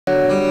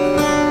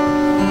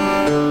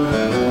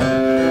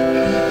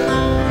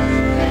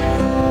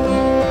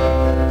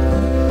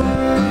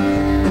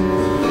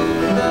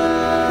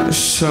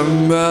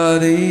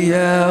Somebody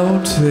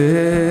out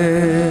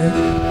there,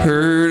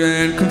 hurt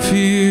and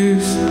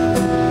confused,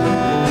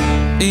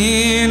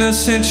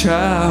 innocent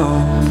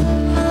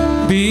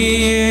child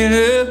being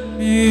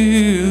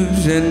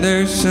abused, and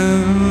there's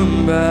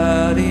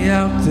somebody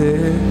out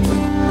there,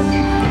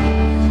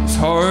 his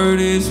heart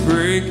is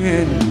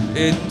breaking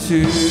in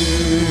two.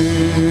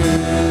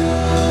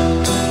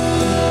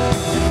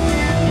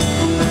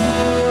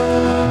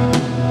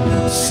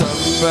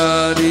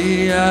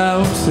 Somebody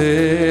out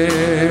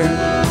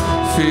there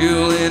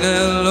feeling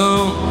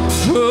alone,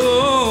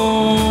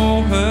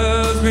 oh,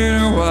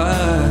 husband or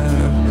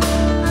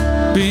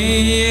wife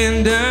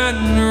being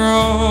done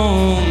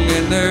wrong,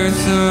 and there's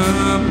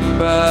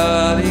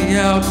somebody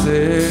out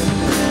there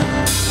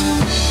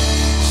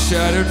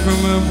shattered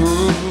from a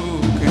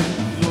broken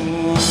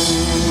home.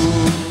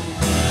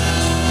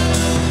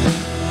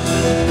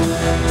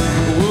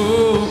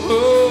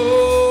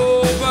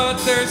 Whoa, but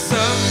there's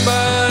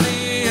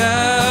somebody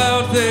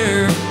out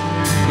there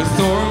with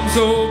thorns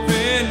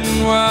open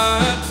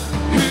wide,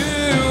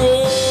 who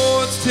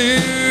wants to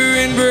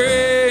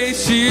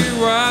embrace you,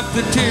 wipe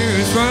the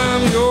tears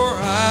from your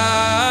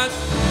eyes.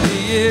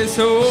 He is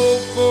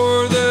hope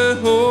for the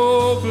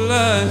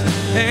hopeless,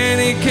 and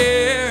he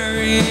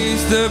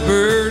carries the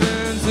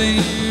burdens that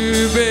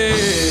you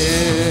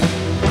bear.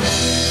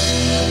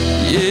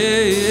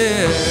 Yeah,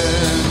 yeah.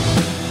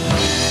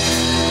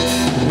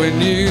 When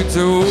you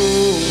don't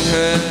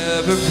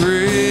have a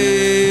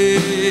prayer,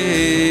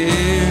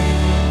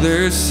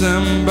 there's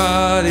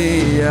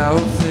somebody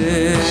out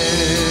there.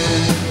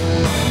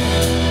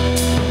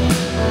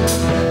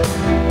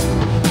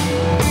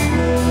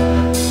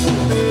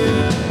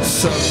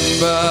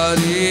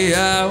 Somebody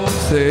out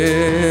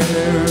there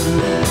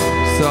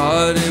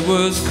thought it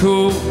was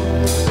cool,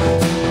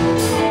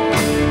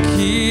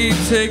 keep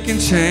taking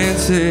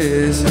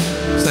chances,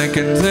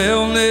 thinking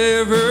they'll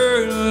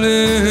never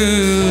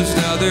lose.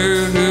 Now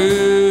they're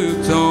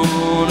hooked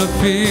on a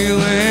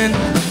feeling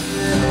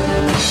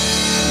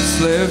that's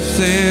left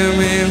them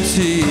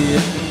empty.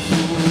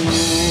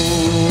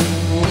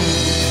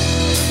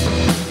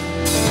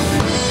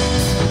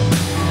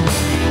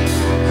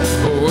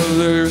 Oh,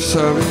 there's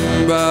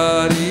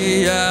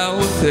somebody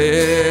out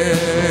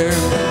there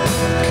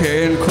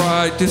can't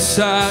quite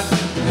decide,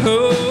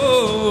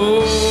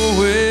 oh,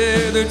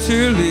 whether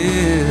to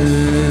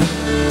live,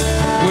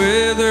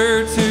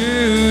 whether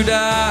to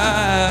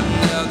die.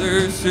 Now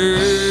they're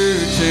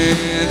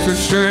searching for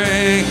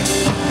strength,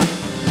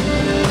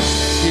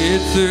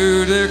 get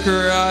through the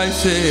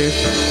crisis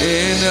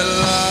in the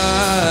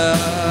life.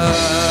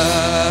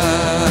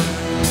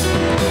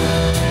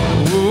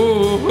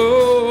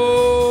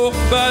 Whoa,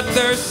 but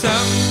there's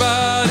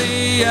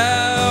somebody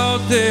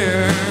out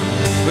there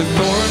with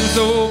thorns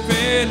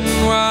open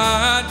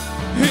wide,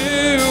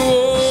 who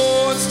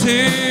wants to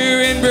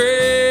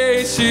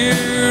embrace you,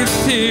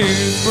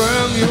 tears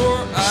from your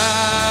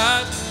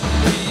eyes.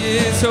 He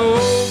is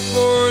hope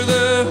for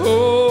the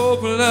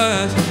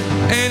hopeless,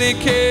 and he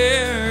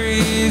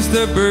carries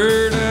the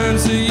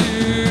burdens that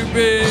you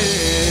bear.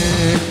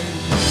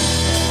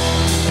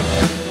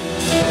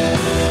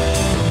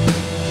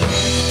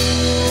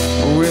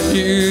 When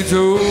you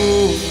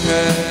don't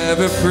have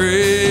a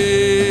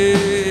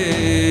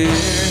prayer,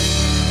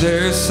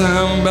 there's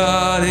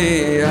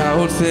somebody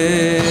out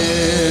there.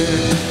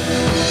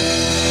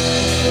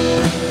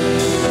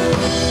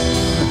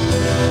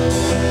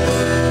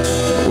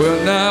 Well,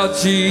 now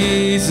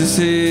Jesus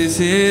is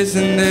his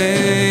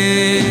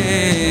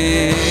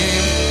name.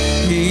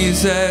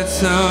 He's that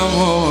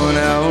someone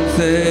out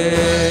there.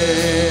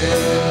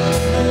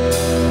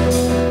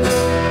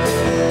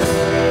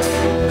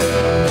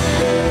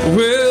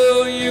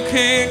 Well, you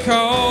can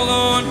call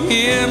on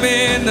him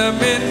in the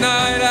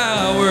midnight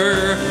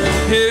hour.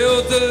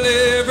 He'll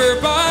deliver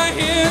by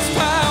his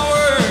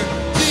power.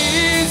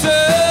 Jesus.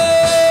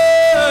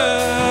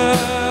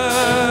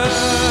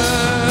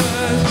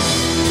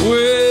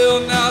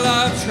 Well, now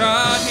I've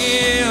tried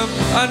him,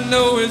 I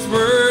know his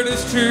word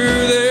is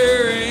true.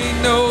 There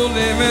ain't no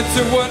limit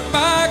to what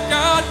my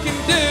God can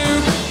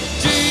do.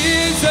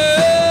 Jesus,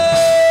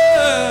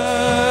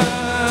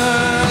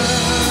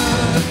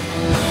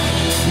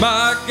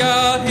 my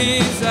God,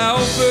 he's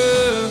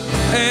Alpha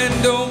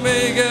and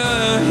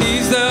Omega.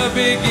 He's the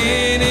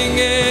beginning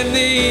and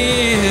the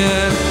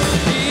end.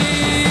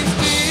 He's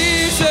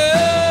Jesus.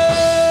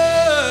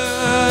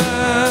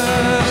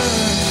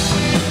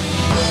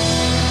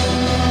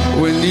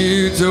 When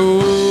you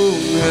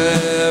don't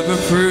have a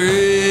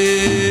prayer,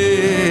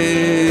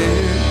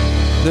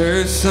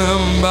 there's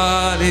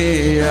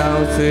somebody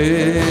out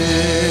there.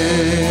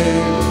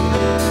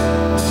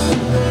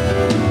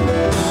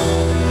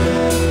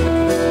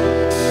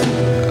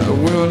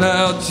 Well,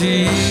 now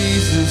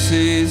Jesus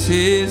is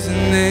his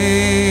name.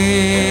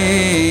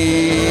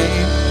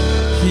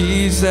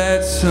 He's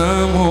that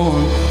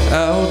someone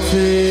out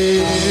there.